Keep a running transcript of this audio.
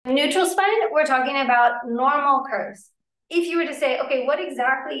Neutral spine, we're talking about normal curves. If you were to say, okay, what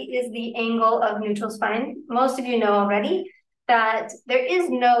exactly is the angle of neutral spine? Most of you know already that there is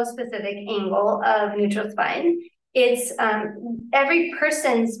no specific angle of neutral spine. It's every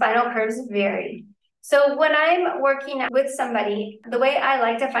person's spinal curves vary. So when I'm working with somebody, the way I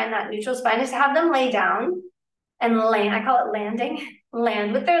like to find that neutral spine is to have them lay down and land. I call it landing,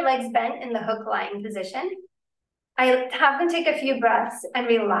 land with their legs bent in the hook lying position. I have them take a few breaths and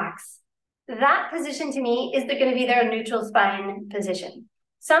relax. That position to me is going to be their neutral spine position.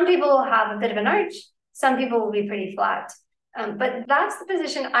 Some people will have a bit of an arch. Some people will be pretty flat. But that's the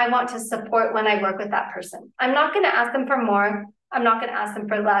position I want to support when I work with that person. I'm not going to ask them for more. I'm not going to ask them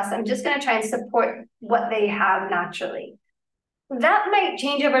for less. I'm just going to try and support what they have naturally. That might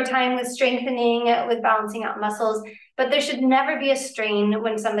change over time with strengthening, with balancing out muscles, but there should never be a strain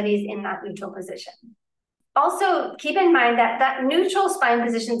when somebody's in that neutral position. Also, keep in mind that that neutral spine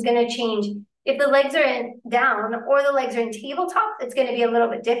position is going to change. If the legs are down or the legs are in tabletop, it's going to be a little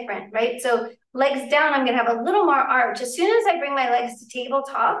bit different, right? So legs down, I'm going to have a little more arch. As soon as I bring my legs to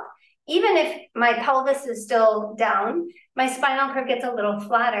tabletop, even if my pelvis is still down, my spinal curve gets a little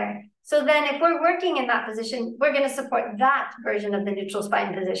flatter. So then if we're working in that position, we're going to support that version of the neutral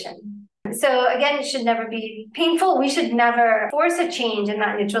spine position. So again, it should never be painful. We should never force a change in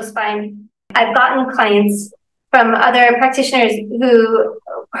that neutral spine. I've gotten clients from other practitioners who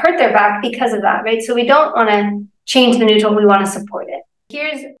hurt their back because of that, right? So we don't want to change the neutral, we want to support it.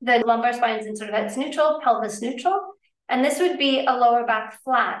 Here's the lumbar spines in sort of its neutral, pelvis neutral. And this would be a lower back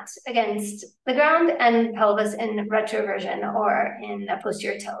flat against the ground and pelvis in retroversion or in a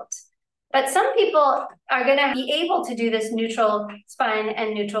posterior tilt. But some people are going to be able to do this neutral spine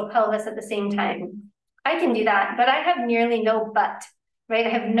and neutral pelvis at the same time. I can do that, but I have nearly no butt, right? I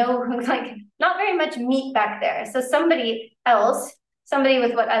have no, not very much meat back there. So somebody else, somebody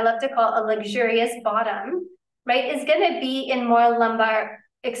with what I love to call a luxurious bottom, right, is going to be in more lumbar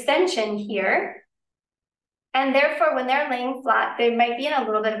extension here. And therefore, when they're laying flat, they might be in a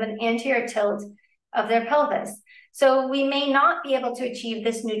little bit of an anterior tilt of their pelvis. So we may not be able to achieve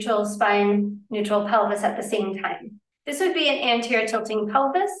this neutral spine, neutral pelvis at the same time. This would be an anterior tilting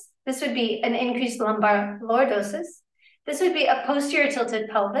pelvis. This would be an increased lumbar lordosis. This would be a posterior tilted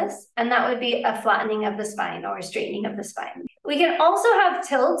pelvis, and that would be a flattening of the spine or a straightening of the spine. We can also have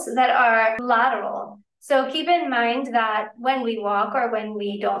tilts that are lateral. So keep in mind that when we walk or when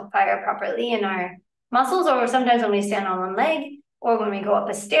we don't fire properly in our muscles, or sometimes when we stand on one leg, or when we go up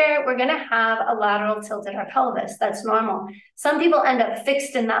a stair, we're going to have a lateral tilt in our pelvis. That's normal. Some people end up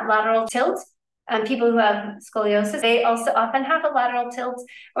fixed in that lateral tilt. People who have scoliosis, they also often have a lateral tilt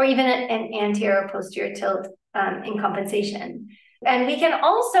or even an anterior or posterior tilt in compensation. And we can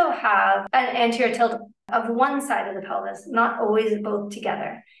also have an anterior tilt of one side of the pelvis, not always both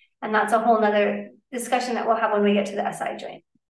together. And that's a whole nother discussion that we'll have when we get to the SI joint.